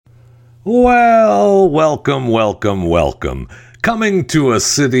Well, welcome. Coming to a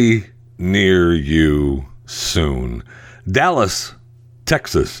city near you soon. Dallas,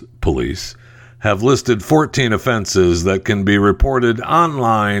 Texas police have listed 14 offenses that can be reported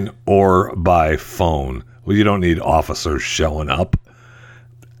online or by phone. Well, you don't need officers showing up.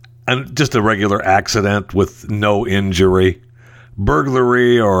 And just a regular accident with no injury.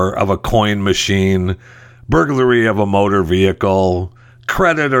 Burglary or of a coin machine. Burglary of a motor vehicle.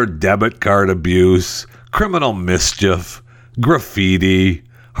 Credit or debit card abuse, criminal mischief, graffiti,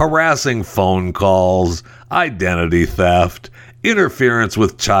 harassing phone calls, identity theft, interference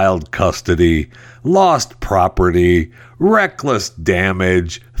with child custody, lost property, reckless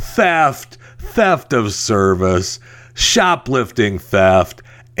damage, theft of service, shoplifting theft.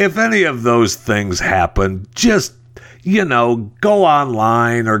 If any of those things happen, just go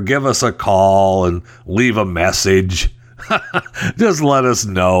online or give us a call and leave a message. Just let us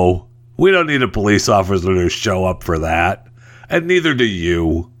know. We don't need a police officer to show up for that. And neither do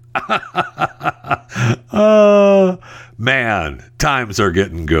you. Man, times are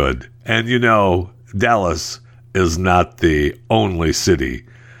getting good. And Dallas is not the only city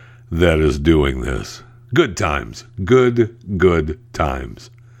that is doing this. Good times. Good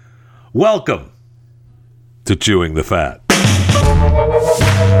times. Welcome to Chewing the Fat.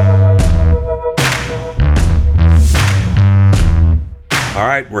 All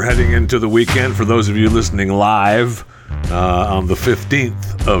right, we're heading into the weekend. For those of you listening live on the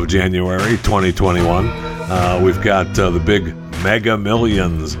 15th of January, 2021, we've got the big Mega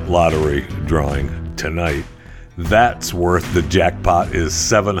Millions lottery drawing tonight. That's worth, the jackpot is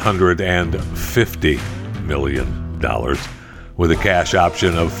 $750 million with a cash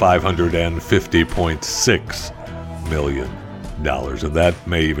option of $550.6 million. And that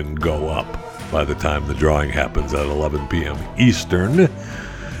may even go up by the time the drawing happens at 11 p.m. Eastern.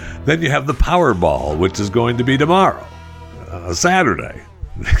 Then you have the Powerball, which is going to be tomorrow, Saturday,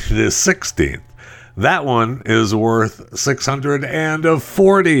 the 16th. That one is worth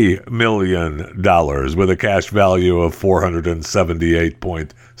 $640 million with a cash value of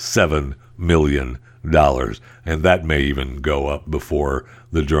 $478.7 million. And that may even go up before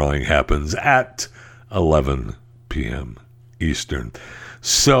the drawing happens at 11 p.m. Eastern.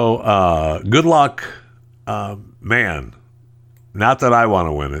 So, good luck, man. Not that I want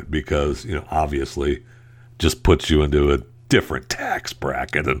to win it because, obviously just puts you into a different tax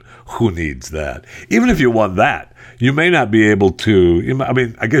bracket, and who needs that? Even if you won that, you may not be able to,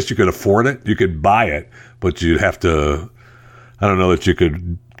 I guess you could afford it. You could buy it, but you'd have to, I don't know that you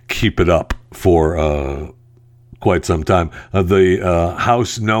could keep it up for quite some time. The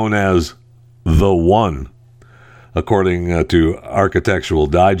house known as The One, according to Architectural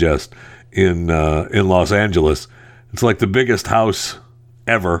Digest in Los Angeles. It's like the biggest house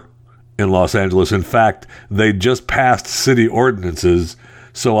ever in Los Angeles. In fact, they just passed city ordinances,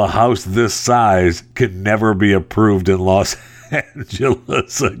 so a house this size can never be approved in Los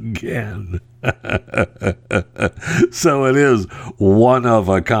Angeles again. So it is one of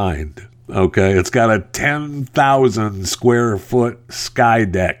a kind. Okay, it's got a 10,000 square foot sky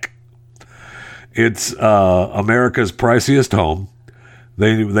deck. It's America's priciest home.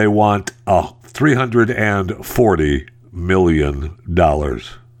 They want $340 million,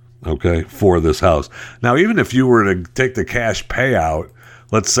 okay, for this house. Now, even if you were to take the cash payout,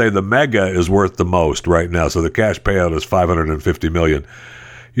 let's say the mega is worth the most right now, so the cash payout is $550 million.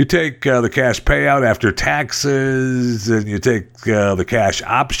 You take the cash payout after taxes, and you take the cash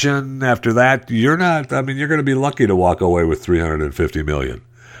option after that, you're going to be lucky to walk away with $350 million.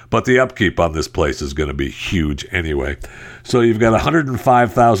 But the upkeep on this place is going to be huge anyway. So you've got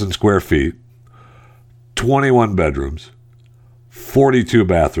 105,000 square feet, 21 bedrooms, 42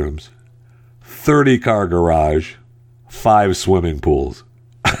 bathrooms, 30 car garage, 5 swimming pools.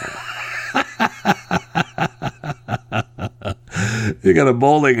 You got a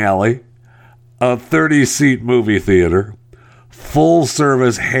bowling alley, a 30-seat movie theater,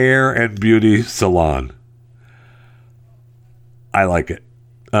 full-service hair and beauty salon. I like it.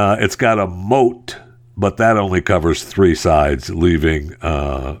 It's got a moat, but that only covers 3 sides, leaving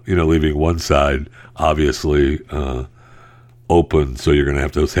one side obviously open. So you're going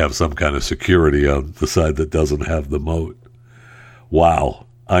to have some kind of security on the side that doesn't have the moat. Wow.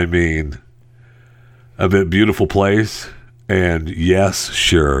 A beautiful place. And yes,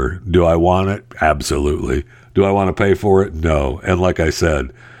 sure. Do I want it? Absolutely. Do I want to pay for it? No. And like I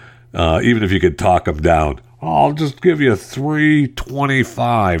said, even if you could talk them down, I'll just give you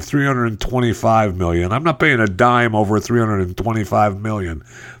 $325 million. I'm not paying a dime over $325 million.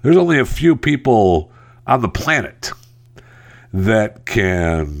 There's only a few people on the planet that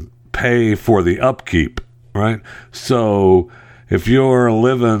can pay for the upkeep, right? So if you're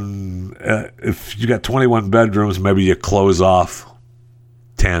living, if you got 21 bedrooms, maybe you close off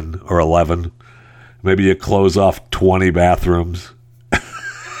 10 or 11. Maybe you close off 20 bathrooms.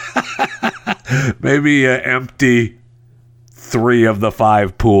 Maybe you empty 3 of the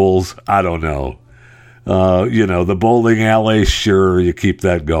 5 pools. I don't know. The bowling alley, sure, you keep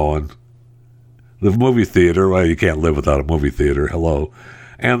that going. The movie theater, well, you can't live without a movie theater. Hello.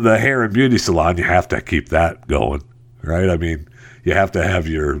 And the hair and beauty salon, you have to keep that going, right? I mean, you have to have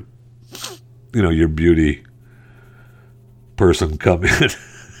your beauty person come in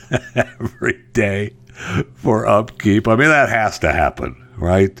every day for upkeep. I mean, that has to happen,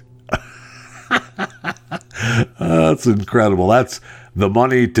 right? That's incredible. That's the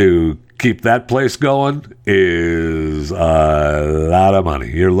money to keep that place going is a lot of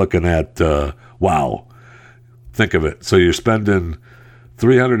money. You're looking at, wow. Think of it. So you're spending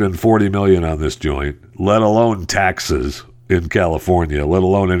 $340 million on this joint, let alone taxes in California, let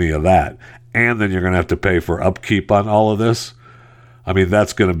alone any of that. And then you're going to have to pay for upkeep on all of this. I mean,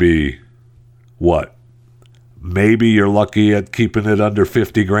 that's going to be what? Maybe you're lucky at keeping it under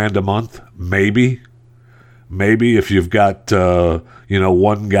 $50,000 a month. Maybe if you've got,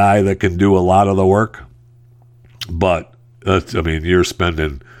 one guy that can do a lot of the work. But, you're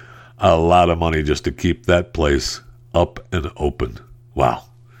spending a lot of money just to keep that place up and open. Wow.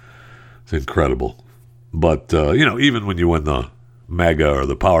 It's incredible. But, even when you win the Mega or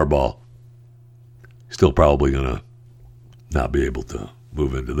the Powerball, you're still probably going to not be able to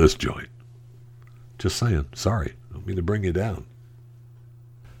move into this joint. Just saying. Sorry. I don't mean to bring you down.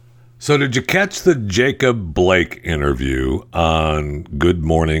 So did you catch the Jacob Blake interview on Good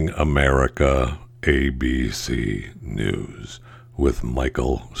Morning America ABC News with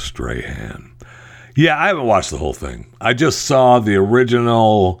Michael Strahan? Yeah, I haven't watched the whole thing. I just saw the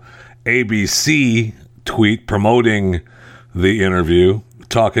original ABC tweet promoting the interview,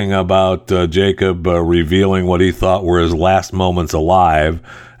 talking about Jacob revealing what he thought were his last moments alive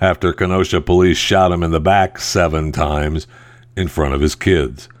after Kenosha police shot him in the back 7 times in front of his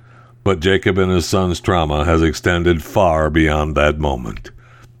kids. But Jacob and his son's trauma has extended far beyond that moment.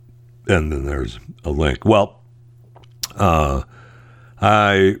 And then there's a link. Well,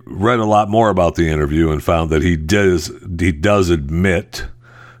 I read a lot more about the interview and found that he does admit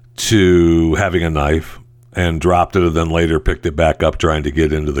to having a knife and dropped it and then later picked it back up trying to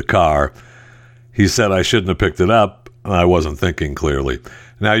get into the car. He said, I shouldn't have picked it up. I wasn't thinking clearly.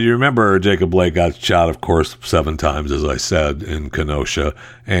 Now, you remember Jacob Blake got shot, of course, 7 times, as I said, in Kenosha.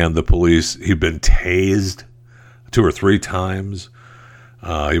 And the police, he'd been tased 2 or 3 times.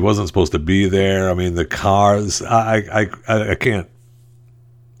 He wasn't supposed to be there. I mean, the cars, I can't.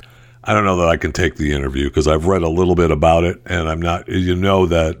 I don't know that I can take the interview because I've read a little bit about it. And I'm not,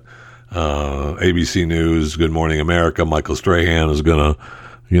 that ABC News, Good Morning America, Michael Strahan is going to,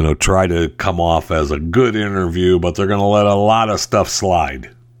 try to come off as a good interview, but they're going to let a lot of stuff slide.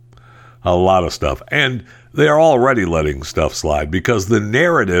 A lot of stuff. And they're already letting stuff slide because the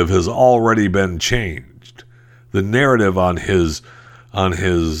narrative has already been changed. The narrative on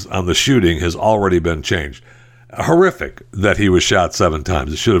the shooting has already been changed. Horrific that he was shot 7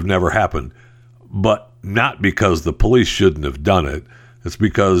 times. It should have never happened. But not because the police shouldn't have done it. It's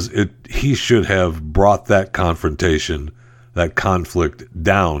because he should have brought that confrontation, that conflict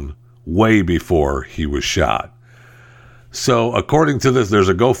down way before he was shot. So according to this, there's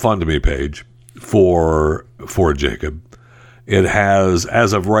a GoFundMe page for Jacob. It has,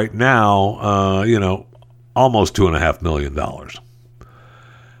 as of right now, almost $2.5 million.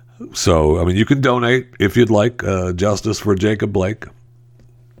 So, you can donate if you'd like, justice for Jacob Blake.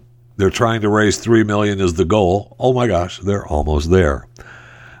 They're trying to raise $3 million is the goal. Oh my gosh, they're almost there.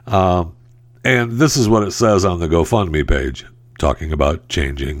 And this is what it says on the GoFundMe page, talking about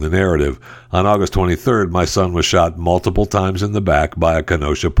changing the narrative. On August 23rd, my son was shot multiple times in the back by a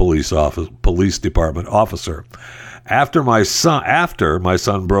Kenosha police department officer. After my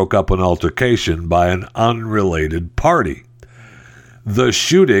son broke up an altercation by an unrelated party. The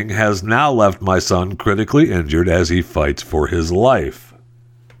shooting has now left my son critically injured as he fights for his life.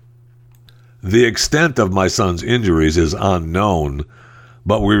 The extent of my son's injuries is unknown,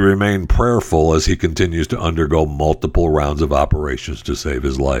 but we remain prayerful as he continues to undergo multiple rounds of operations to save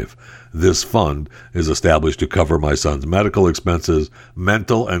his life. This fund is established to cover my son's medical expenses,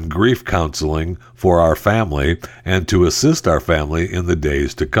 mental and grief counseling for our family, and to assist our family in the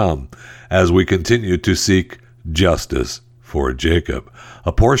days to come as we continue to seek justice for Jacob.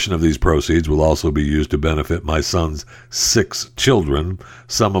 A portion of these proceeds will also be used to benefit my son's 6 children,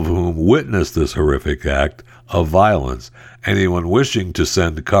 some of whom witnessed this horrific act of violence. Anyone wishing to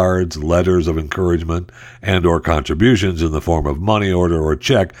send cards, letters of encouragement, and or contributions in the form of money order or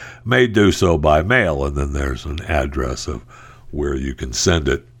check may do so by mail. And then there's an address of where you can send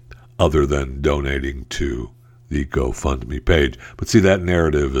it other than donating to the GoFundMe page. But see, that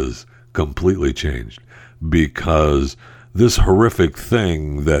narrative is completely changed because this horrific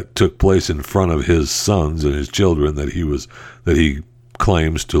thing that took place in front of his sons and his children that he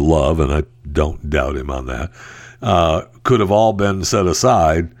claims to love, and I don't doubt him on that, could have all been set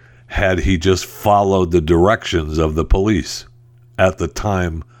aside had he just followed the directions of the police at the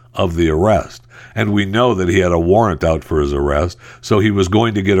time of the arrest. And we know that he had a warrant out for his arrest, so he was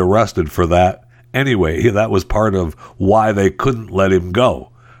going to get arrested for that anyway. That was part of why they couldn't let him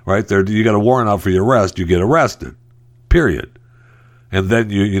go, right? There, you got a warrant out for your arrest, you get arrested, period. And then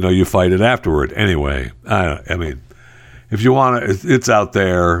you fight it afterward. Anyway, I mean, if you want to, it's out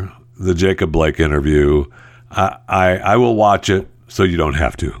there, the Jacob Blake interview. I will watch it so you don't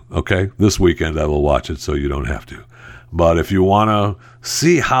have to, okay? This weekend I will watch it so you don't have to. But if you want to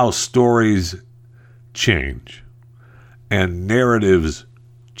see how stories change and narratives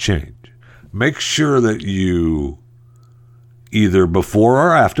change, make sure that you either before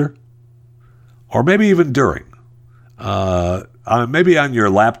or after, or maybe even during, maybe on your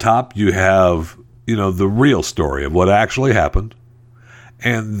laptop you have, the real story of what actually happened,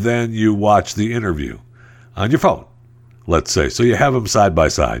 and then you watch the interview on your phone, let's say. So you have them side by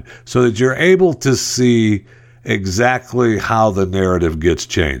side so that you're able to see exactly how the narrative gets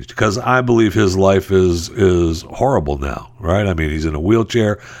changed. Because I believe his life is horrible now, right? I mean, he's in a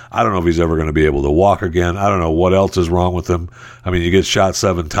wheelchair. I don't know if he's ever going to be able to walk again. I don't know what else is wrong with him. I mean, you get shot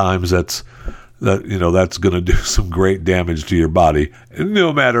 7 times. That's going to do some great damage to your body,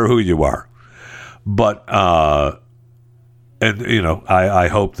 no matter who you are. But, I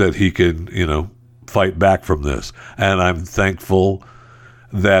hope that he can, fight back from this. And I'm thankful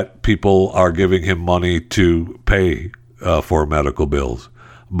that people are giving him money to pay for medical bills.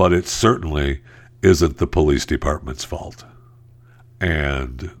 But it certainly isn't the police department's fault.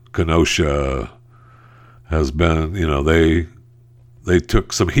 And Kenosha has been, they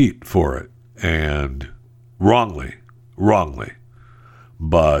took some heat for it. And wrongly.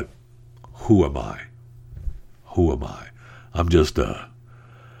 But who am I? I'm just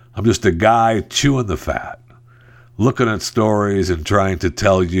a guy chewing the fat, looking at stories and trying to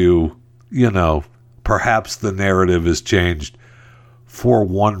tell you, perhaps the narrative has changed for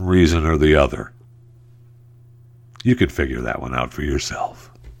one reason or the other. You can figure that one out for yourself.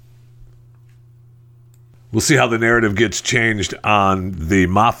 We'll see how the narrative gets changed on the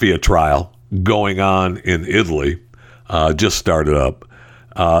mafia trial going on in Italy. Just started up.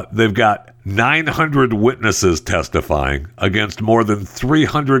 They've got 900 witnesses testifying against more than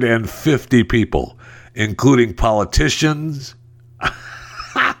 350 people, including politicians.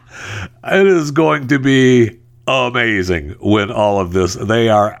 It is going to be amazing when all of this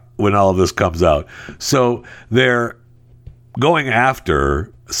comes out. So they're going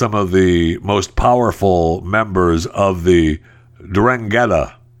after some of the most powerful members of the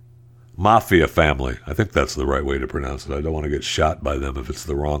 'Ndrangheta mafia family. I think that's the right way to pronounce it. I don't want to get shot by them if it's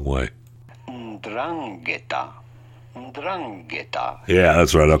the wrong way. 'Ndrangheta. Yeah,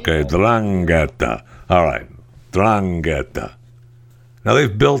 that's right. Okay, 'Ndrangheta. All right, 'Ndrangheta. Now,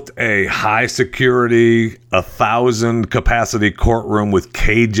 they've built a high-security, 1,000-capacity courtroom with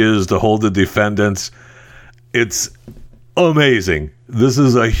cages to hold the defendants. It's amazing. This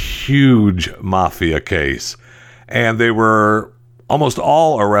is a huge mafia case. And they were almost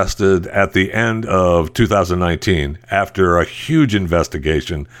all arrested at the end of 2019 after a huge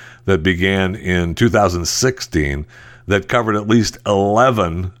investigation that began in 2016 that covered at least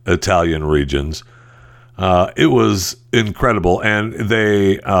 11 Italian regions. It was incredible. And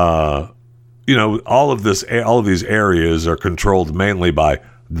they, all of these areas are controlled mainly by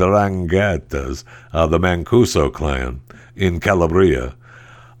 'Ndranghetas, the Mancuso clan in Calabria.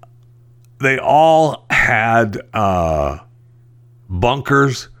 They all had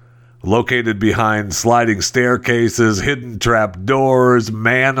bunkers located behind sliding staircases, hidden trap doors,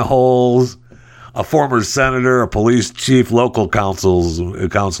 manholes. A former senator, a police chief, local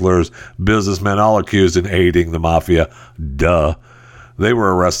counselors, businessmen, all accused in aiding the mafia. Duh. They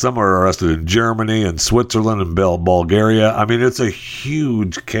were arrested. Some were arrested in Germany and Switzerland and Bulgaria. I mean, it's a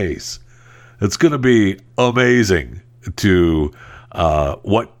huge case. It's going to be amazing to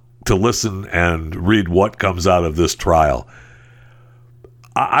listen and read what comes out of this trial.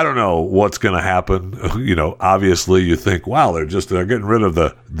 I don't know what's going to happen. You know, obviously you think, wow, they're getting rid of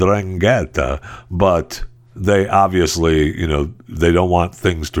the Drangheta, but they obviously, you know, they don't want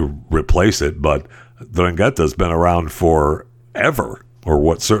things to replace it. But Drangheta's been around forever, or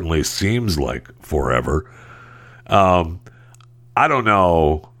what certainly seems like forever. I don't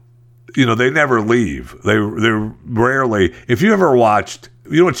know. You know, they never leave. They rarely. If you ever watched,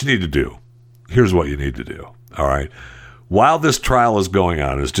 you know what you need to do. Here's what you need to do. All right. While this trial is going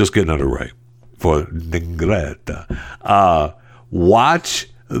on, it's just getting underway for Drangheta. Watch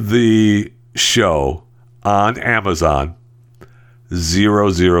the show on Amazon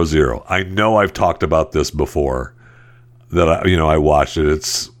 000. I know I've talked about this before. That I watched it.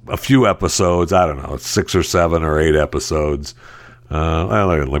 It's a few episodes. I don't know. It's 6 or 7 or 8 episodes.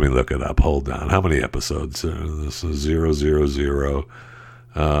 Let me look it up. Hold on. How many episodes? This is 000.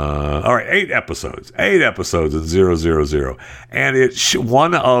 All right, 8 episodes. 8 episodes in 000. And it's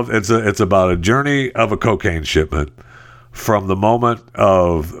about a journey of a cocaine shipment from the moment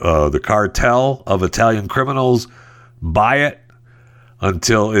of the cartel of Italian criminals buy it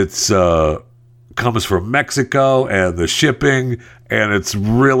until it's comes from Mexico and the shipping, and it's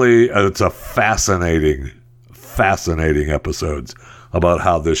a fascinating episodes about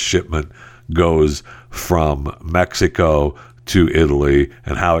how this shipment goes from Mexico to Italy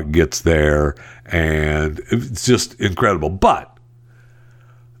and how it gets there, and it's just incredible. But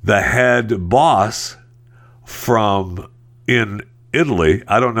the head boss in Italy,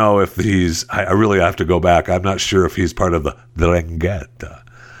 I don't know if I really have to go back. I'm not sure if he's part of the Drangheta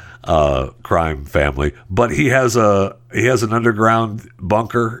crime family, but he has an underground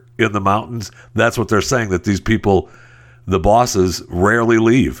bunker in the mountains. That's what they're saying, that these people, the bosses, rarely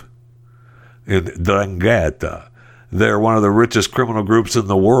leave in Drangheta. They're one of the richest criminal groups in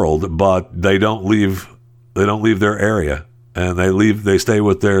the world, but they don't leave their area, and they stay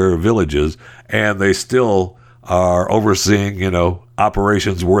with their villages, and they still are overseeing, you know,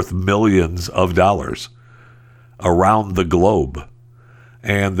 operations worth millions of dollars around the globe.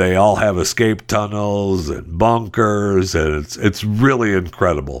 And they all have escape tunnels and bunkers, and it's really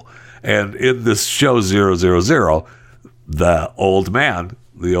incredible. And in this show 000, the old man,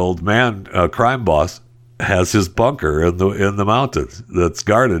 crime boss, has his bunker in the mountains that's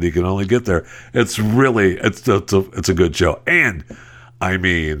guarded. He can only get there. It's a good show, and I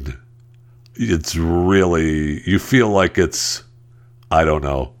mean, it's really, you feel like it's, I don't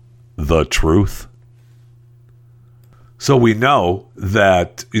know, the truth. So we know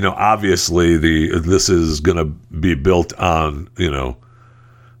that, you know, obviously this is going to be built on, you know,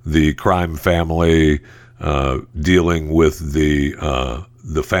 the crime family dealing with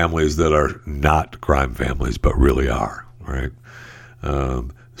the families that are not crime families but really are, right?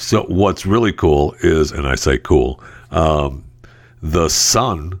 So what's really cool is, and I say cool, the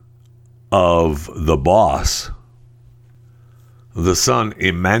son of the boss, the son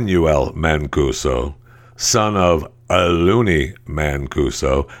Emanuele Mancuso, son of Alunni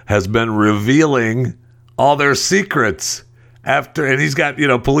Mancuso, has been revealing all their secrets and he's got, you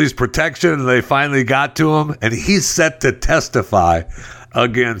know, police protection, and they finally got to him, and he's set to testify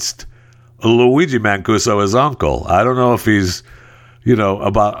against Luigi Mancuso, his uncle. I don't know if he's, you know,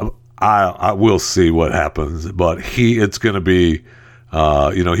 I will see what happens, but it's going to be,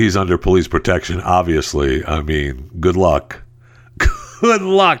 you know, he's under police protection, obviously. I mean, good luck. Good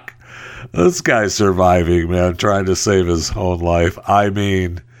luck. This guy's surviving, man, trying to save his own life. I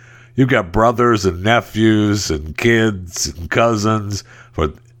mean, you've got brothers and nephews and kids and cousins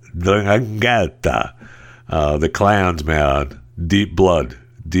for Drangheta. The clans, man. Deep blood.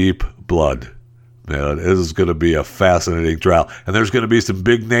 Man, it is going to be a fascinating trial. And there's going to be some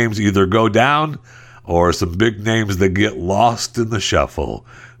big names either go down or some big names that get lost in the shuffle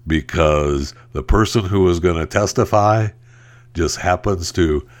because the person who is going to testify just happens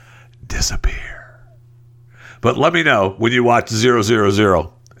to disappear. But let me know when you watch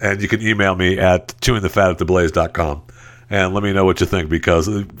 000, and you can email me at chewingthefat@theblaze.com, and let me know what you think, because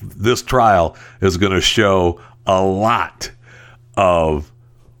this trial is going to show a lot of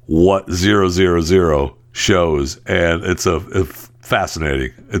what 000 shows, and it's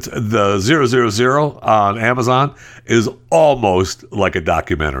fascinating. It's the 000 on Amazon is almost like a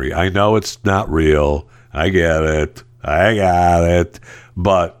documentary. I know it's not real. I get it,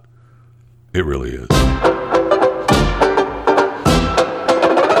 but it really is.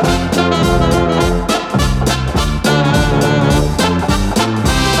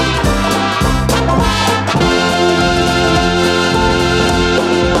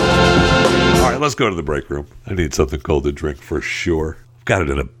 Let's go to the break room. I need something cold to drink for sure. Got it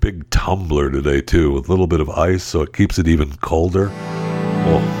in a big tumbler today, too, with a little bit of ice, so it keeps it even colder.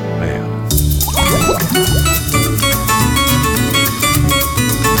 Oh, man.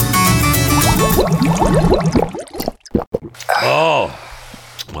 Oh,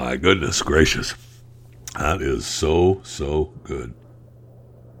 my goodness gracious. That is so good.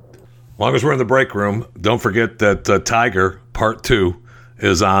 As long as we're in the break room, don't forget that Tiger Part 2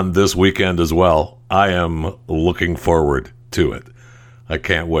 is on this weekend as well. I am looking forward to it. I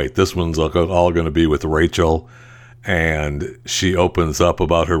can't wait. This one's all going to be with Rachel, and she opens up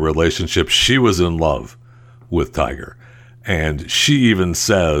about her relationship. She was in love with Tiger, and she even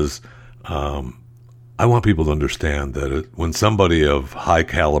says, I want people to understand that when somebody of high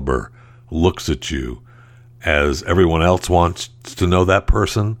caliber looks at you as everyone else wants to know that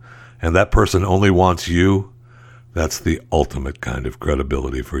person, and that person only wants you, that's the ultimate kind of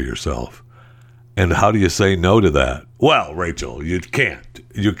credibility for yourself. And how do you say no to that? Well, Rachel, you can't.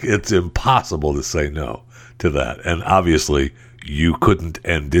 It's impossible to say no to that. And obviously, you couldn't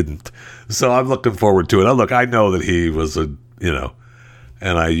and didn't. So I'm looking forward to it. I know that he was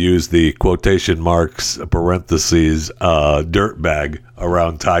and I use the quotation marks, parentheses, dirtbag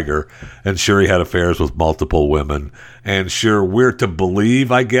around Tiger. And sure, he had affairs with multiple women. And sure, we're to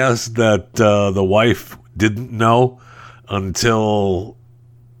believe, I guess, that the wife didn't know until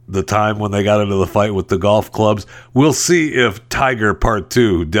the time when they got into the fight with the golf clubs. We'll see if Tiger Part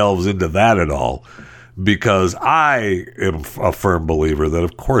 2 delves into that at all, because I am a firm believer that,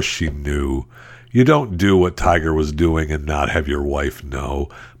 of course, she knew. You don't do what Tiger was doing and not have your wife know.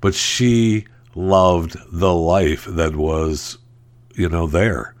 But she loved the life that was,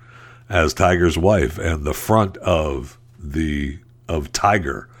 there as Tiger's wife and the front of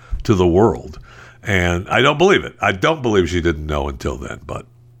Tiger to the world. And I don't believe it. I don't believe she didn't know until then. But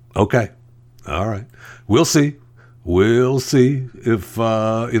okay, all right, we'll see. We'll see if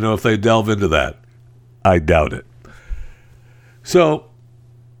if they delve into that. I doubt it. So.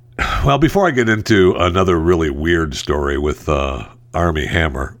 Well, before I get into another really weird story with Armie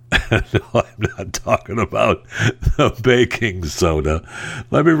Hammer, no, I'm not talking about the baking soda.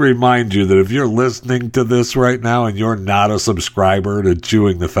 Let me remind you that if you're listening to this right now and you're not a subscriber to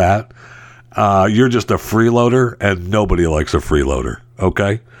Chewing the Fat, you're just a freeloader, and nobody likes a freeloader,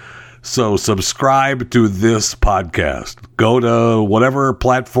 okay? So subscribe to this podcast. Go to whatever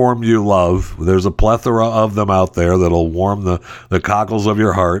platform you love. There's a plethora of them out there that'll warm the cockles of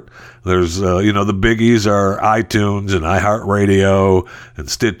your heart. There's, the biggies are iTunes and iHeartRadio and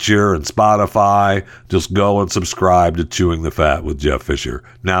Stitcher and Spotify. Just go and subscribe to Chewing the Fat with Jeff Fisher.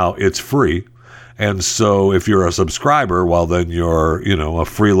 Now, it's free. And so if you're a subscriber, well, then you're, a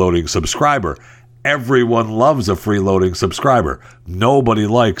freeloading subscriber. Everyone loves a freeloading subscriber. Nobody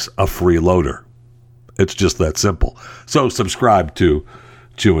likes a freeloader. It's just that simple. So subscribe to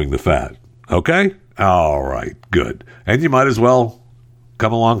Chewing the Fat. Okay? All right. Good. And you might as well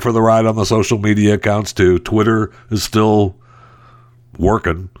come along for the ride on the social media accounts too. Twitter is still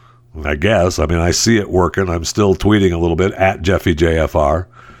working, I guess. I mean, I see it working. I'm still tweeting a little bit at JeffyJFR.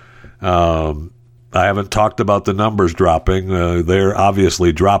 I haven't talked about the numbers dropping. They're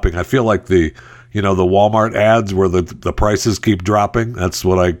obviously dropping. I feel like the Walmart ads where the prices keep dropping. That's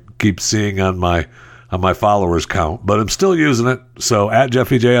what I keep seeing on my followers count. But I'm still using it. So at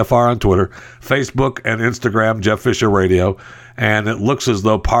JeffyJFR on Twitter, Facebook and Instagram, Jeff Fisher Radio. And it looks as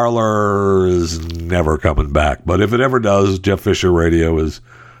though Parler is never coming back. But if it ever does, Jeff Fisher Radio is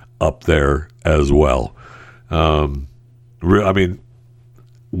up there as well.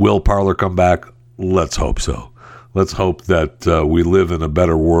 Will Parler come back? Let's hope so. Let's hope that we live in a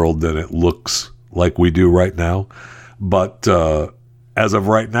better world than it looks like we do right now. But as of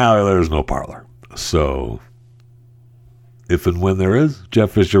right now, there's no Parler. So if and when there is,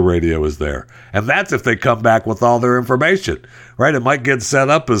 Jeff Fisher Radio is there. And that's if they come back with all their information, right? It might get set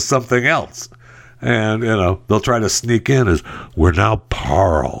up as something else. And, they'll try to sneak in as, we're now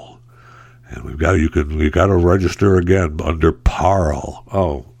Parle. And we've got to register again under Parle.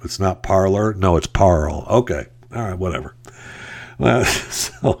 Oh, it's not Parler? No, it's Parle. Okay. All right, whatever.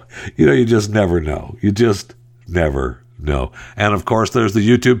 So, you just never know. You just never know. And, of course, there's the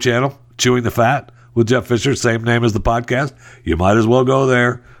YouTube channel, Chewing the Fat with Jeff Fisher, same name as the podcast. You might as well go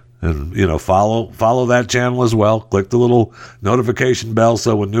there and, follow that channel as well. Click the little notification bell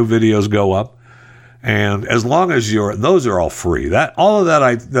so when new videos go up. And as long as those are all free. All of that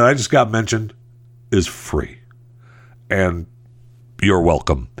I just got mentioned is free. And you're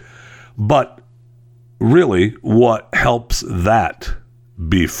welcome. But really, what helps that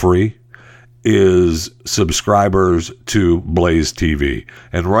be free is subscribers to Blaze TV.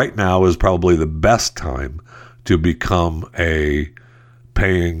 And right now is probably the best time to become a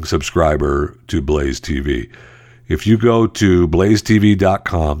paying subscriber to Blaze TV. If you go to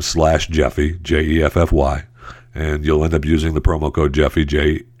blazetv.com/Jeffy, Jeffy, and you'll end up using the promo code Jeffy,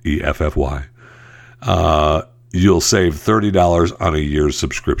 Jeffy, you'll save $30 on a year's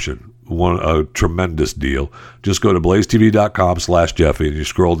subscription. A tremendous deal. Just go to blazetv.com/Jeffy and you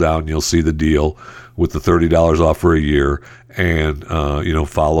scroll down, you'll see the deal with the $30 off for a year, and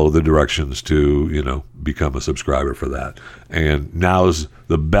follow the directions to become a subscriber for that. And now's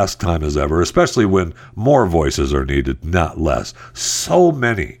the best time as ever, especially when more voices are needed, not less. So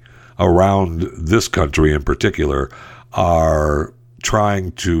many around this country in particular are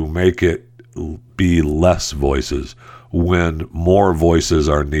trying to make it be less voices when more voices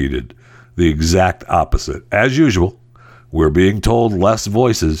are needed. The exact opposite. As usual, we're being told less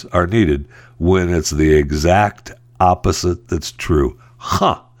voices are needed when it's the exact opposite that's true.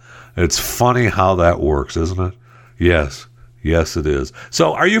 It's funny how that works, isn't it? Yes, it is.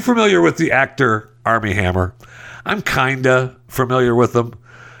 So are you familiar with the actor Armie Hammer? I'm kind of familiar with him.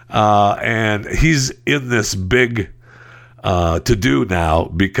 And he's in this big to-do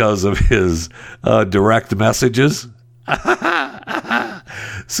now because of his direct messages.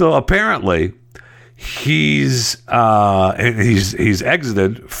 So apparently he's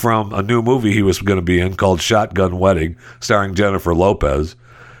exited from a new movie he was going to be in called Shotgun Wedding, starring Jennifer Lopez,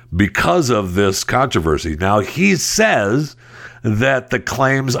 because of this controversy. Now, he says that the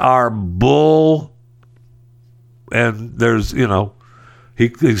claims are bull, and there's,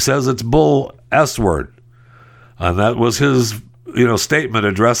 he says it's bull S-word. And that was his, statement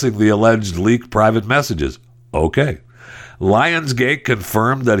addressing the alleged leaked private messages. Okay. Lionsgate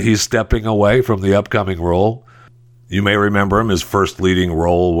confirmed that he's stepping away from the upcoming role. You may remember him. His first leading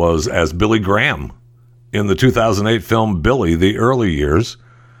role was as Billy Graham in the 2008 film Billy, The Early Years.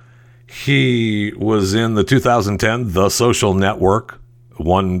 He was in the 2010 The Social Network,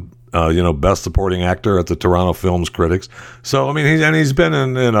 won, Best Supporting Actor at the Toronto Film Critics. So, I mean, he's been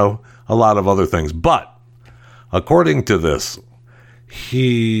in, a lot of other things. But according to this,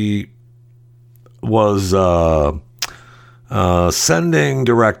 he was sending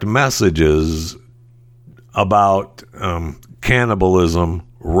direct messages about cannibalism,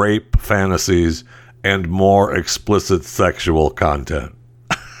 rape fantasies, and more explicit sexual content.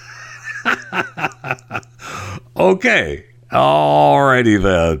 Okay. Alrighty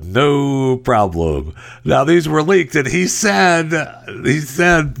then. No problem. Now, these were leaked, and he said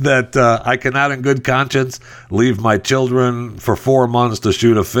that I cannot in good conscience leave my children for 4 months to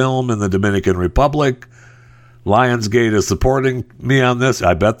shoot a film in the Dominican Republic. Lionsgate is supporting me on this.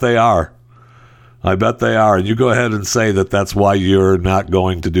 I bet they are. And you go ahead and say that that's why you're not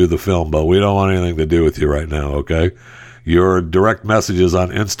going to do the film, but we don't want anything to do with you right now, okay? Your direct messages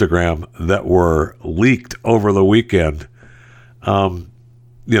on Instagram that were leaked over the weekend, I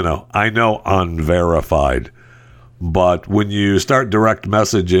know unverified, but when you start direct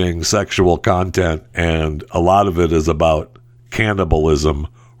messaging sexual content, and a lot of it is about cannibalism,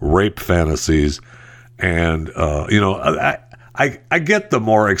 rape fantasies, and, I get the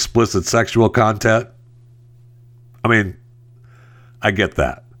more explicit sexual content. I mean, I get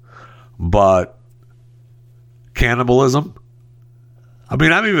that. But cannibalism? I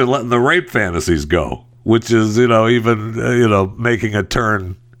mean, I'm even letting the rape fantasies go, which is, making a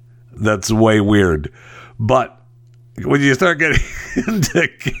turn that's way weird. But when you start getting into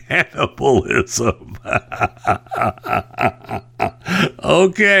cannibalism,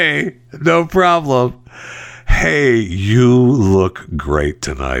 okay, no problem. Hey, you look great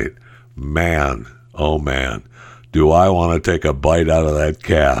tonight. Man, oh man, do I want to take a bite out of that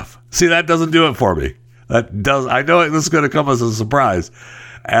calf. See, that doesn't do it for me. I know this is going to come as a surprise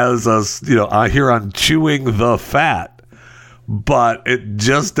as us, here on Chewing the Fat, but it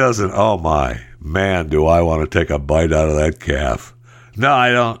just doesn't. Oh my, man, do I want to take a bite out of that calf. No,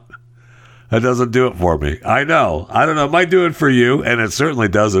 I don't. That doesn't do it for me. I know. I don't know. It might do it for you, and it certainly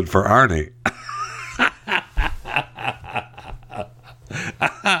doesn't for Arnie.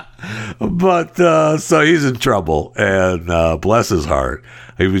 But so he's in trouble, and bless his heart,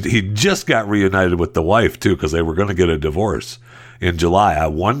 he just got reunited with the wife too, because they were going to get a divorce in July. I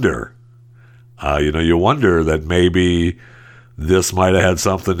wonder, you wonder that maybe this might have had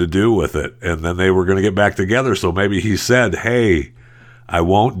something to do with it, and then they were going to get back together. So maybe he said, "Hey, I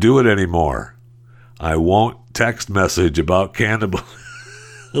won't do it anymore. I won't text message about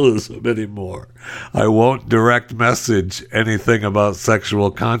cannibalism anymore. I won't direct message anything about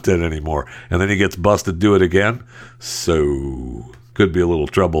sexual content anymore." And then he gets busted do it again. So could be a little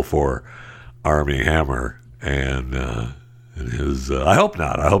trouble for Armie Hammer and his. I hope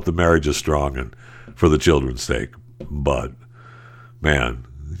not. I hope the marriage is strong and for the children's sake. But man,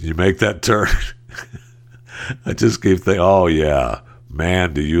 you make that turn. I just keep thinking, oh, yeah,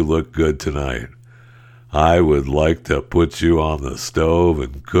 man, do you look good tonight. I would like to put you on the stove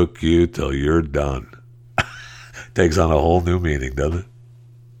and cook you till you're done. Takes on a whole new meaning, doesn't it?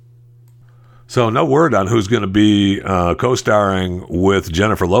 So no word on who's going to be co-starring with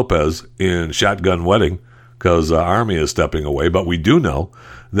Jennifer Lopez in Shotgun Wedding because Army is stepping away. But we do know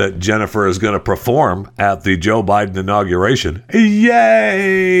that Jennifer is going to perform at the Joe Biden inauguration.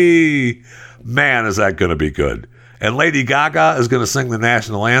 Yay! Man, is that going to be good. And Lady Gaga is going to sing the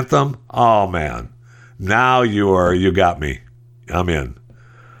national anthem. Oh, man. Now you got me. I'm in.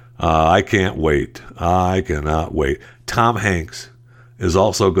 I can't wait. I cannot wait. Tom Hanks is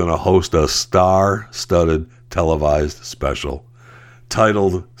also going to host a star-studded televised special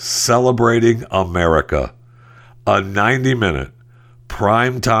titled Celebrating America. A 90-minute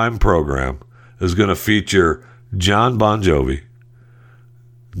primetime program is going to feature John Bon Jovi,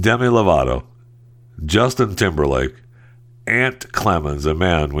 Demi Lovato, Justin Timberlake, Ant Clemens. And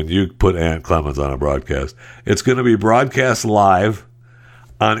man, when you put Ant Clemens on a broadcast, it's going to be broadcast live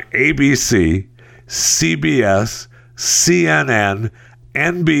on ABC, CBS, CNN,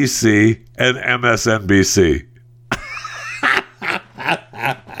 NBC, and MSNBC.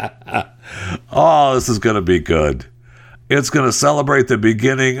 Oh, this is going to be good. It's going to celebrate the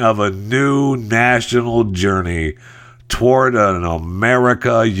beginning of a new national journey toward an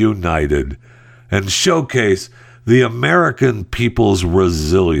America united and showcase the American people's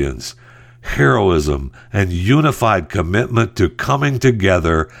resilience, heroism, and unified commitment to coming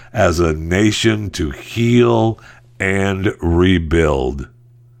together as a nation to heal and rebuild.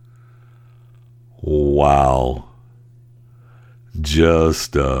 Wow.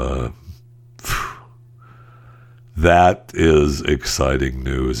 Just, that is exciting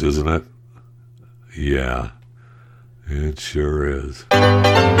news, isn't it? Yeah, it sure is.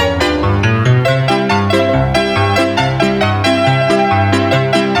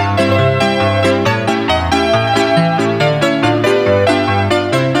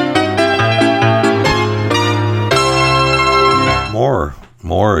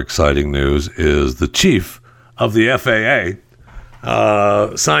 More exciting news is the chief of the FAA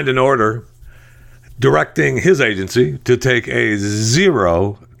signed an order directing his agency to take a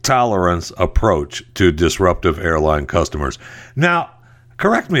zero-tolerance approach to disruptive airline customers. Now,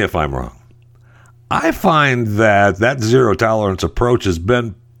 correct me if I'm wrong. I find that zero-tolerance approach has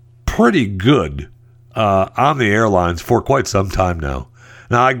been pretty good on the airlines for quite some time now.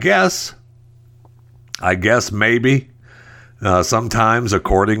 Now, I guess maybe sometimes,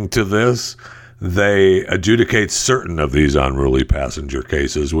 according to this, they adjudicate certain of these unruly passenger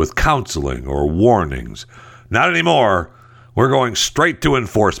cases with counseling or warnings. Not anymore. We're going straight to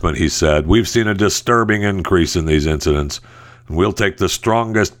enforcement, he said. We've seen a disturbing increase in these incidents. We'll take the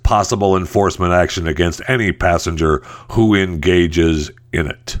strongest possible enforcement action against any passenger who engages in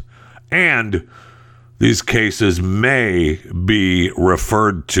it. And these cases may be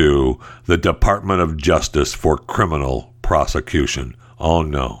referred to the Department of Justice for criminal prosecution. Oh,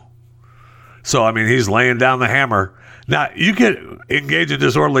 no. So, I mean, he's laying down the hammer. Now, you can engage in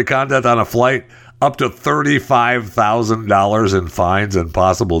disorderly conduct on a flight up to $35,000 in fines and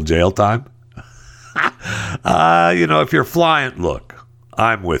possible jail time. If you're flying, look,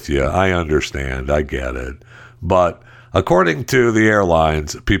 I'm with you. I understand. I get it. But according to the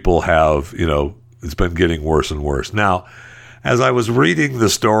airlines, people have, it's been getting worse and worse. Now, as I was reading the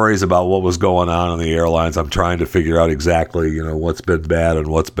stories about what was going on in the airlines, I'm trying to figure out exactly, what's been bad and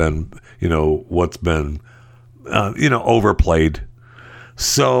what's been overplayed.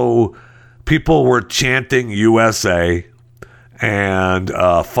 So people were chanting USA and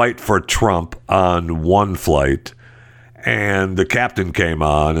fight for Trump on one flight. And the captain came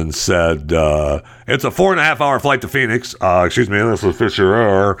on and said, it's a 4.5-hour flight to Phoenix. Excuse me, this is Fisher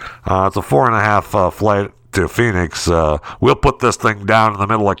Air. It's a 4.5 flight to Phoenix. We'll put this thing down in the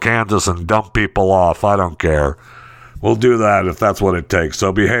middle of Kansas and dump people off. I don't care. We'll do that if that's what it takes.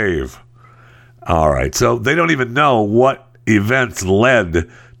 So behave. All right. So they don't even know what events led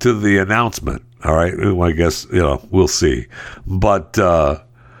to the announcement. All right. Well, I guess, we'll see. But, I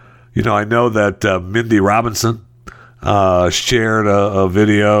know that Mindy Robinson shared a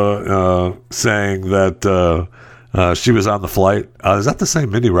video saying that she was on the flight. Is that the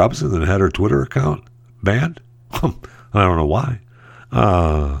same Mindy Robinson that had her Twitter account banned? I don't know why.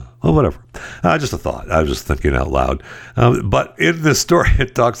 Well, whatever. Just a thought. I was just thinking out loud. But in this story,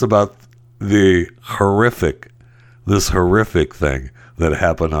 it talks about this horrific thing that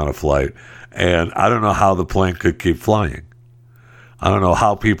happened on a flight. And I don't know how the plane could keep flying. I don't know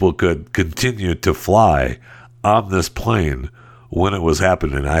how people could continue to fly on this plane when it was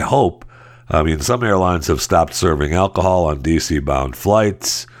happening. I hope I mean, some airlines have stopped serving alcohol on DC-bound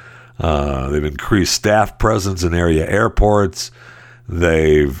flights. They've increased staff presence in area airports.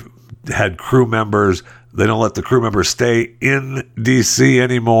 They've had crew members. They don't let the crew members stay in DC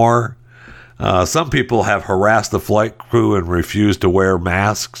anymore. Some people have harassed the flight crew and refused to wear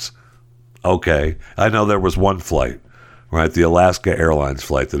masks. Okay. I know there was one flight, right? The Alaska Airlines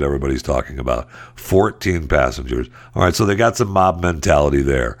flight that everybody's talking about. 14 passengers. All right, so they got some mob mentality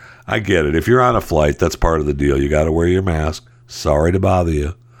there. I get it. If you're on a flight, that's part of the deal. You got to wear your mask. Sorry to bother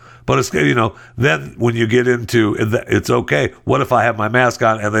you. But it's, then when you get into it's okay. What if I have my mask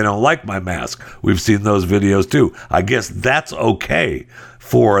on and they don't like my mask? We've seen those videos too. I guess that's okay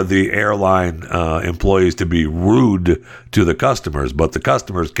for the airline employees to be rude to the customers, but the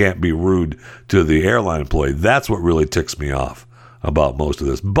customers can't be rude to the airline employee. That's what really ticks me off about most of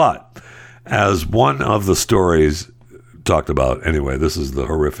this. But as one of the stories talked about, anyway, this is the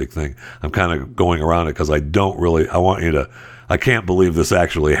horrific thing. I'm kind of going around it because I can't believe this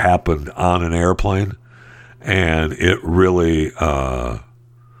actually happened on an airplane, and it really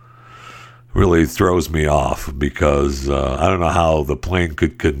throws me off because I don't know how the plane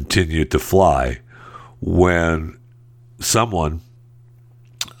could continue to fly when someone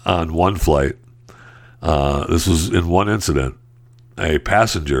on one flight, this was in one incident, a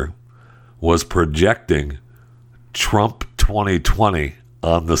passenger was projecting Trump 2020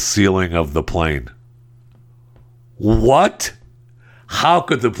 on the ceiling of the plane. What? How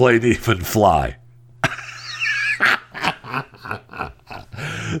could the plane even fly?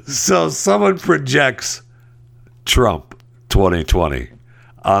 So someone projects Trump 2020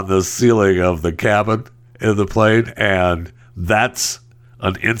 on the ceiling of the cabin in the plane, and that's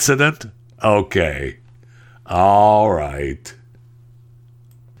an incident? Okay. All right.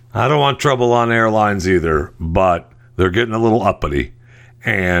 I don't want trouble on airlines either, but they're getting a little uppity.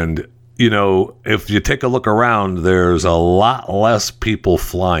 And if you take a look around, there's a lot less people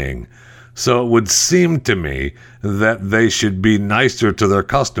flying. So it would seem to me that they should be nicer to their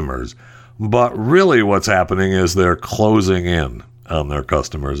customers. But really what's happening is they're closing in on their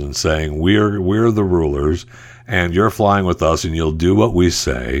customers and saying, we're the rulers, and you're flying with us, and you'll do what we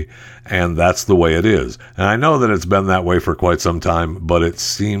say, and that's the way it is. And I know that it's been that way for quite some time, but it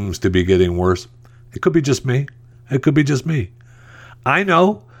seems to be getting worse. It could be just me. I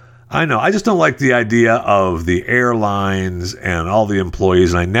know. I just don't like the idea of the airlines and all the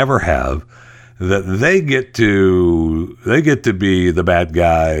employees, and I never have, that they get to be the bad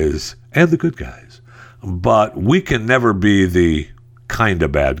guys and the good guys. But we can never be the kind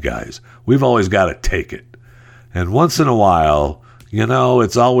of bad guys. We've always got to take it. And once in a while,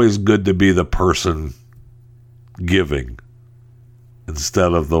 it's always good to be the person giving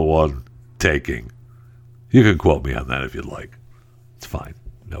instead of the one taking. You can quote me on that if you'd like. It's fine.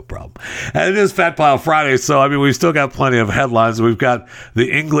 No problem. And it is Fat Pile Friday, so we've still got plenty of headlines. We've got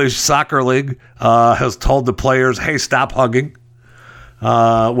the English Soccer League has told the players, hey, stop hugging.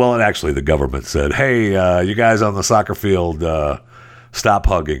 Actually, the government said, hey, you guys on the soccer field, stop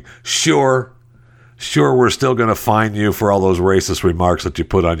hugging. Sure, we're still going to fine you for all those racist remarks that you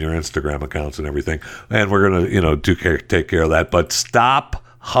put on your Instagram accounts and everything. And we're going to, take care of that. But stop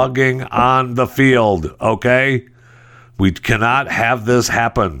hugging on the field, okay? We cannot have this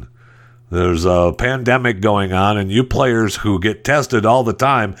happen. There's a pandemic going on, and you players who get tested all the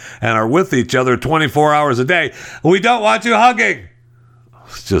time and are with each other 24 hours a day, we don't want you hugging.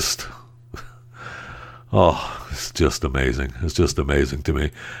 It's just amazing. It's just amazing to me.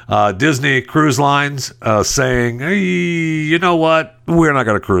 Disney Cruise Lines saying, hey, you know what? We're not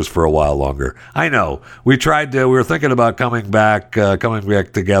going to cruise for a while longer. I know. We were thinking about coming back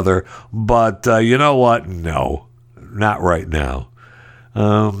together, but you know what? No. Not right now.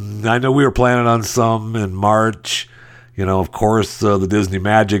 I know we were planning on some in March. Of course, the Disney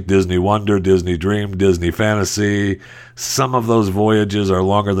Magic, Disney Wonder, Disney Dream, Disney Fantasy. Some of those voyages are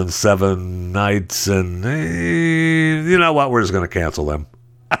longer than 7 nights, and you know what? We're just going to cancel them.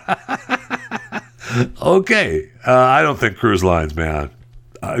 Okay. I don't think cruise lines, man.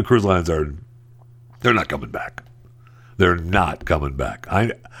 Cruise lines they're not coming back. They're not coming back.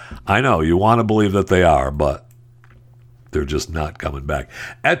 I know you want to believe that they are, but they're just not coming back.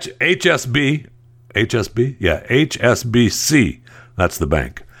 HSBC, that's the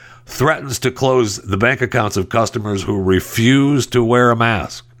bank, threatens to close the bank accounts of customers who refuse to wear a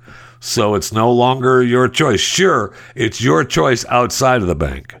mask. So it's no longer your choice. Sure, it's your choice outside of the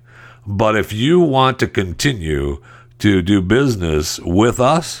bank. But if you want to continue to do business with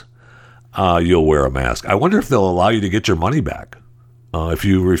us, you'll wear a mask. I wonder if they'll allow you to get your money back if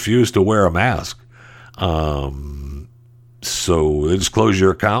you refuse to wear a mask. So they just close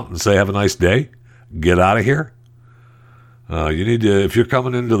your account and say, have a nice day. Get out of here. You need to, if you're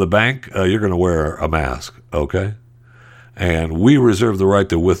coming into the bank, you're going to wear a mask, okay? And we reserve the right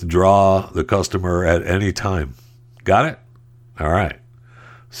to withdraw the customer at any time. Got it? All right.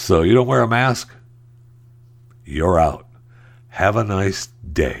 So you don't wear a mask, you're out. Have a nice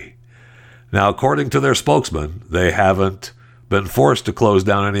day. Now, according to their spokesman, they haven't been forced to close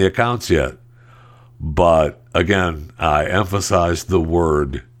down any accounts yet. But again, I emphasize the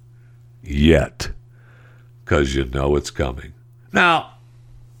word yet, because you know it's coming. Now,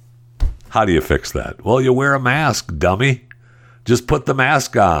 how do you fix that? Well, you wear a mask, dummy. Just put the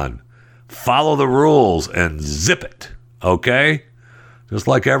mask on. Follow the rules and zip it, okay? Just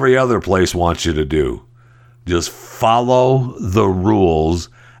like every other place wants you to do. Just follow the rules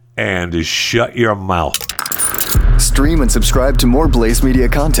and shut your mouth. Stream and subscribe to more Blaze Media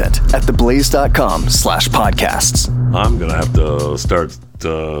content at theblaze.com/podcasts. I'm going to have to start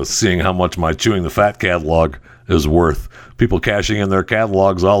seeing how much my Chewing the Fat catalog is worth. People cashing in their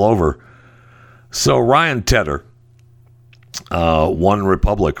catalogs all over. So Ryan Tedder, One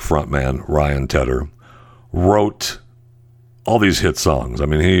Republic frontman Ryan Tedder, wrote all these hit songs. I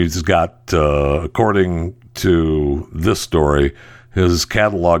mean, he's got, according to this story, his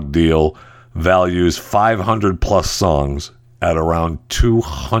catalog deal values 500 plus songs at around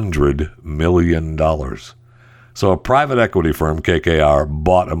 $200 million. So a private equity firm, KKR,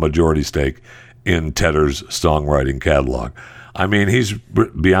 bought a majority stake in Tedder's songwriting catalog. I mean, he's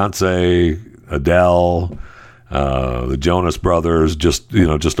Beyonce, Adele, the Jonas Brothers, just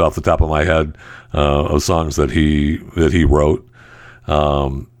off the top of my head, of songs that he wrote.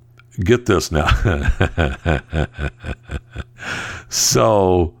 Get this now.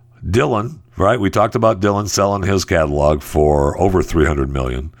 So Dylan, right? We talked about Dylan selling his catalog for over $300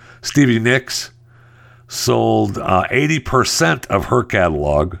 million. Stevie Nicks sold 80% of her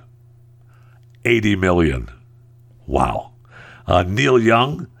catalog, $80 million. Wow. Neil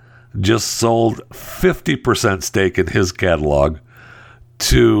Young just sold 50% stake in his catalog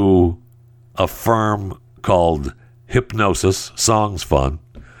to a firm called Hypnosis Songs Fund.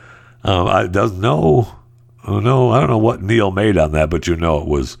 I don't know what Neil made on that, but it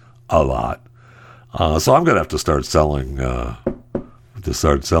was a lot. So I'm gonna have to start selling my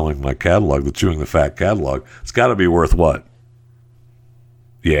catalog, the Chewing the Fat catalog. It's got to be worth what?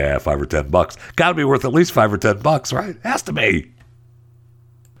 Yeah, $5 or $10. Got to be worth at least $5 or $10, right? Has to be.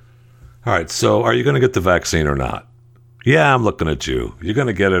 All right. So, are you going to get the vaccine or not? Yeah, I'm looking at you. You're going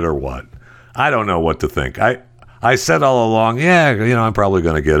to get it or what? I don't know what to think. I said all along, yeah, I'm probably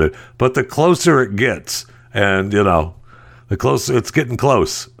going to get it. But the closer it gets, and the closer it's getting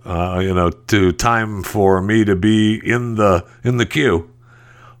close, to time for me to be in the queue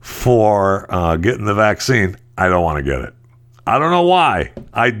for getting the vaccine, I don't want to get it. I don't know why.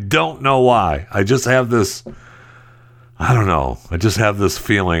 I just have this. I don't know. I just have this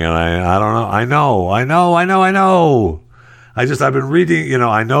feeling, and I don't know. I know. I've been reading.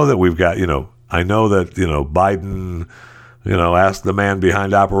 I know that we've got. I know that Biden. Asked the man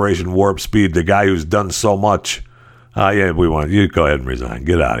behind Operation Warp Speed, the guy who's done so much. Yeah, we want you to go ahead and resign.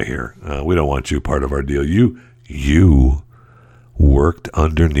 Get out of here. We don't want you part of our deal. You worked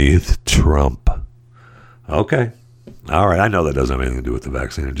underneath Trump. Okay. All right. I know that doesn't have anything to do with the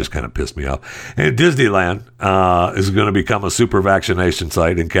vaccine. It just kind of pissed me off. And Disneyland is going to become a super vaccination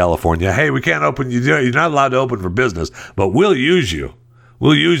site in California. Hey, we can't open. You're not allowed to open for business, but we'll use you.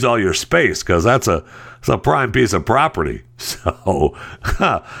 We'll use all your space because it's a prime piece of property. So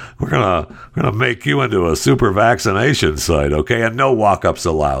we're gonna make you into a super vaccination site, okay? And no walk-ups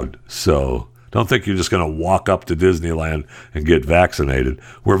allowed. So don't think you're just gonna walk up to Disneyland and get vaccinated.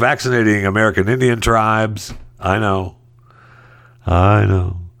 We're vaccinating American Indian tribes. I know.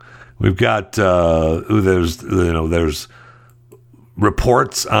 We've got there's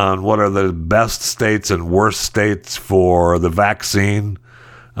reports on what are the best states and worst states for the vaccine.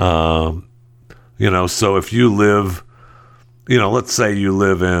 So if you live, let's say you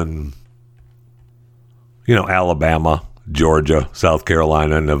live in, Alabama, Georgia, South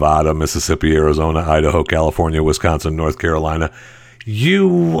Carolina, Nevada, Mississippi, Arizona, Idaho, California, Wisconsin, North Carolina,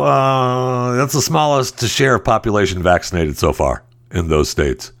 that's the smallest share of population vaccinated so far in those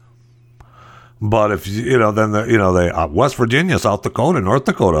states. But if then West Virginia, South Dakota, North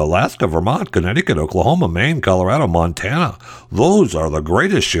Dakota, Alaska, Vermont, Connecticut, Oklahoma, Maine, Colorado, Montana, those are the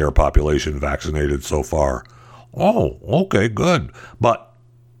greatest share of population vaccinated so far. Oh, okay, good. But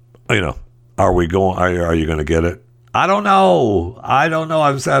are you going to get it? I don't know.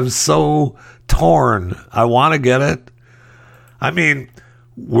 I'm so torn. I want to get it. I mean,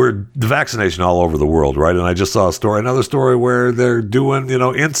 we're the vaccination all over the world, right? And I just saw another story where they're doing,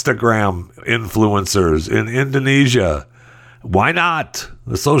 Instagram influencers in Indonesia. Why not?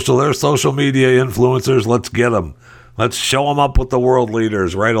 They're social media influencers. Let's get them. Let's show them up with the world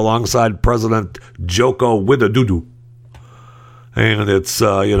leaders right alongside President Joko Widodo. And it's,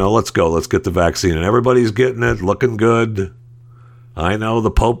 let's go. Let's get the vaccine. And everybody's getting it, looking good. I know the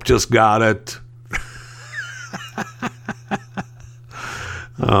Pope just got it.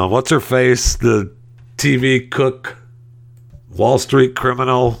 What's her face? The TV cook, Wall Street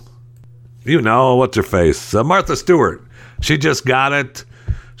criminal. What's her face? Martha Stewart. She just got it.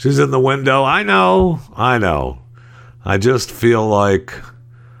 She's in the window. I know. I just feel like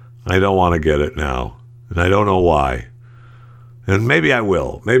I don't want to get it now. And I don't know why. And maybe I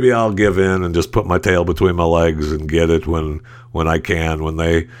will. Maybe I'll give in and just put my tail between my legs and get it when I can, when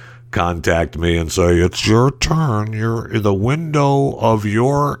they contact me and say, it's your turn. You're in the window of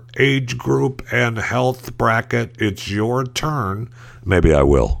your age group and health bracket. It's your turn. Maybe I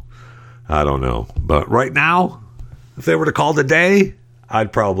will. I don't know. But right now, if they were to call today,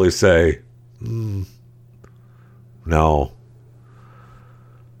 I'd probably say, no.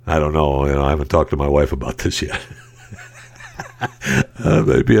 I don't know. I haven't talked to my wife about this yet.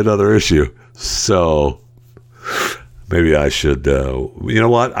 Maybe another issue. So maybe I should, you know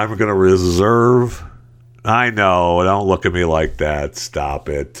what? I'm going to reserve. I know. Don't look at me like that. Stop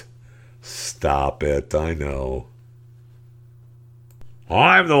it. I know.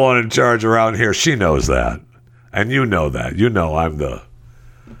 I'm the one in charge around here. She knows that. And you know that. You know I'm the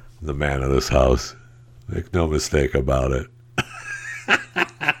man of this house. Make no mistake about it.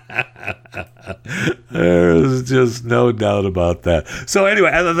 There's just no doubt about that. So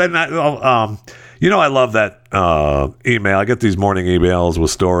anyway, other than that, I love that email. I get these morning emails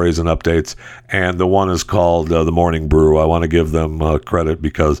with stories and updates, and the one is called The Morning Brew. I want to give them credit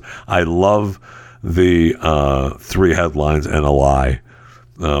because I love the 3 headlines and a lie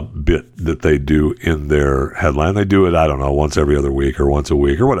bit that they do in their headline. They do it, I don't know, once every other week or once a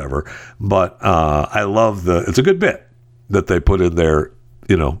week or whatever. But I love it's a good bit that they put in their,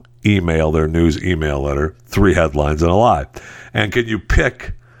 email, their news email letter, 3 headlines and a lie. And can you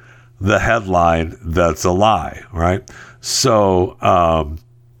pick the headline that's a lie, right? So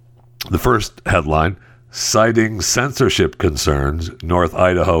the first headline, citing censorship concerns, North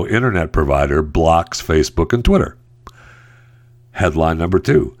Idaho internet provider blocks Facebook and Twitter. Headline number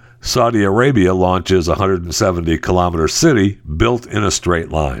 2, Saudi Arabia launches 170-kilometer city built in a straight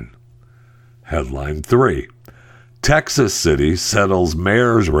line. Headline 3, Texas city settles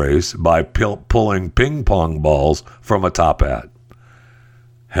mayor's race by pulling ping pong balls from a top hat.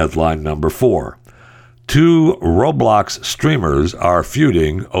 Headline number 4, 2 Roblox streamers are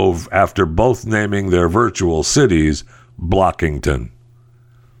feuding after both naming their virtual cities Blockington.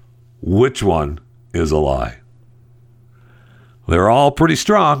 Which one is a lie? They're all pretty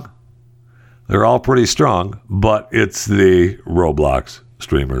strong, but it's the Roblox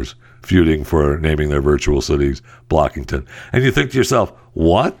streamers feuding for naming their virtual cities Blockington. And you think to yourself,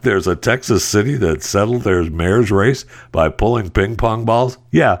 what? There's a Texas city that settled their mayor's race by pulling ping pong balls?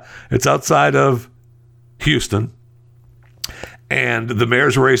 Yeah, it's outside of Houston. And the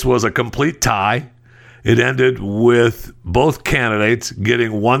mayor's race was a complete tie. It ended with both candidates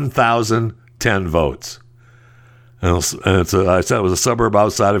getting 1,010 votes. And I said it was a suburb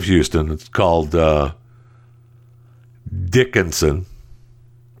outside of Houston. It's called Dickinson,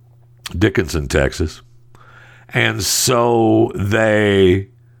 Texas. And so they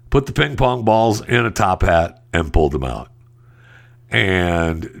put the ping pong balls in a top hat and pulled them out.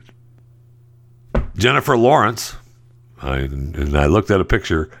 And Jennifer Lawrence, I looked at a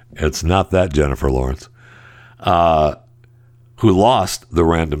picture. It's not that Jennifer Lawrence, who lost the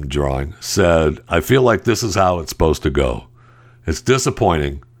random drawing, said, I feel like this is how it's supposed to go. It's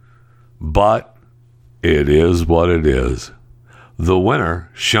disappointing, but it is what it is. The winner,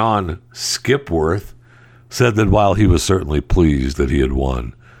 Sean Skipworth, said that while he was certainly pleased that he had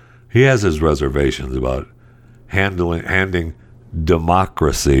won, he has his reservations about handing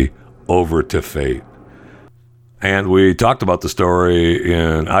democracy over to fate. And we talked about the story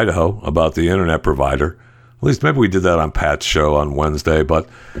in Idaho about the internet provider. At least maybe we did that on Pat's show on Wednesday, but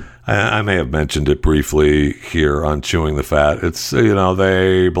I may have mentioned it briefly here on Chewing the Fat. It's,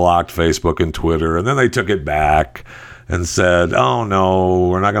 they blocked Facebook and Twitter, and then they took it back and said, oh, no,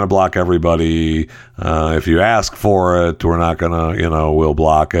 we're not going to block everybody. If you ask for it, we're not going to, we'll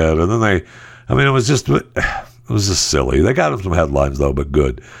block it. And then it was just silly. They got some headlines, though, but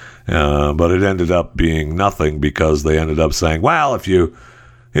good. But it ended up being nothing because they ended up saying, well, if you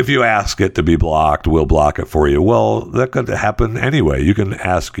If you ask it to be blocked, we'll block it for you. Well, that could happen anyway. You can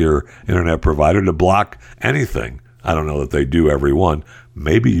ask your internet provider to block anything. I don't know that they do every one.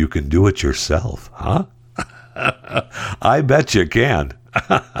 Maybe you can do it yourself, huh? I bet you can.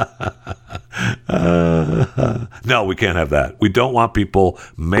 No, we can't have that. We don't want people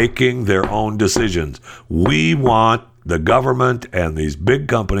making their own decisions. We want the government and these big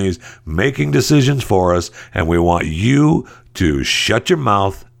companies making decisions for us, and we want you to shut your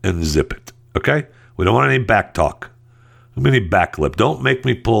mouth and zip it, okay? We don't want any back talk. Any back lip. Don't make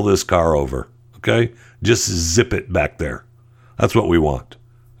me pull this car over, okay? Just zip it back there. That's what we want,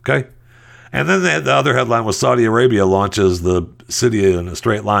 okay? And then the other headline was Saudi Arabia launches the city in a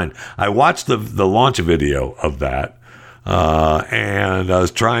straight line. I watched the launch video of that, and I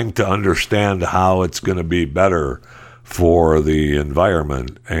was trying to understand how it's going to be better for the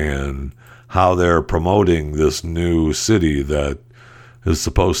environment and how they're promoting this new city that is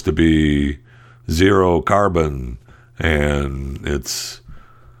supposed to be zero carbon, and it's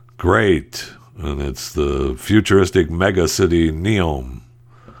great, and it's the futuristic mega city Neom.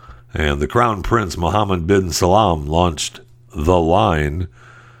 And the Crown Prince Mohammed bin Salman launched The Line,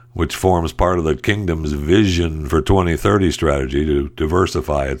 which forms part of the kingdom's vision for 2030 strategy to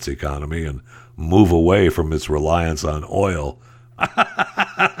diversify its economy and move away from its reliance on oil.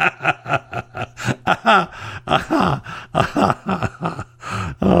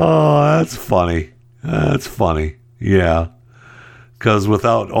 Oh, that's funny. That's funny. Yeah. Because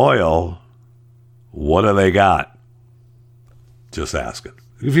without oil, what do they got? Just asking.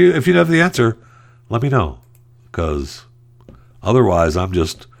 If you have the answer, let me know. Because otherwise, I'm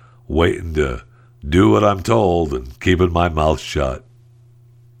just waiting to do what I'm told and keeping my mouth shut.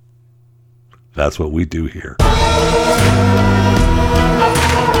 That's what we do here.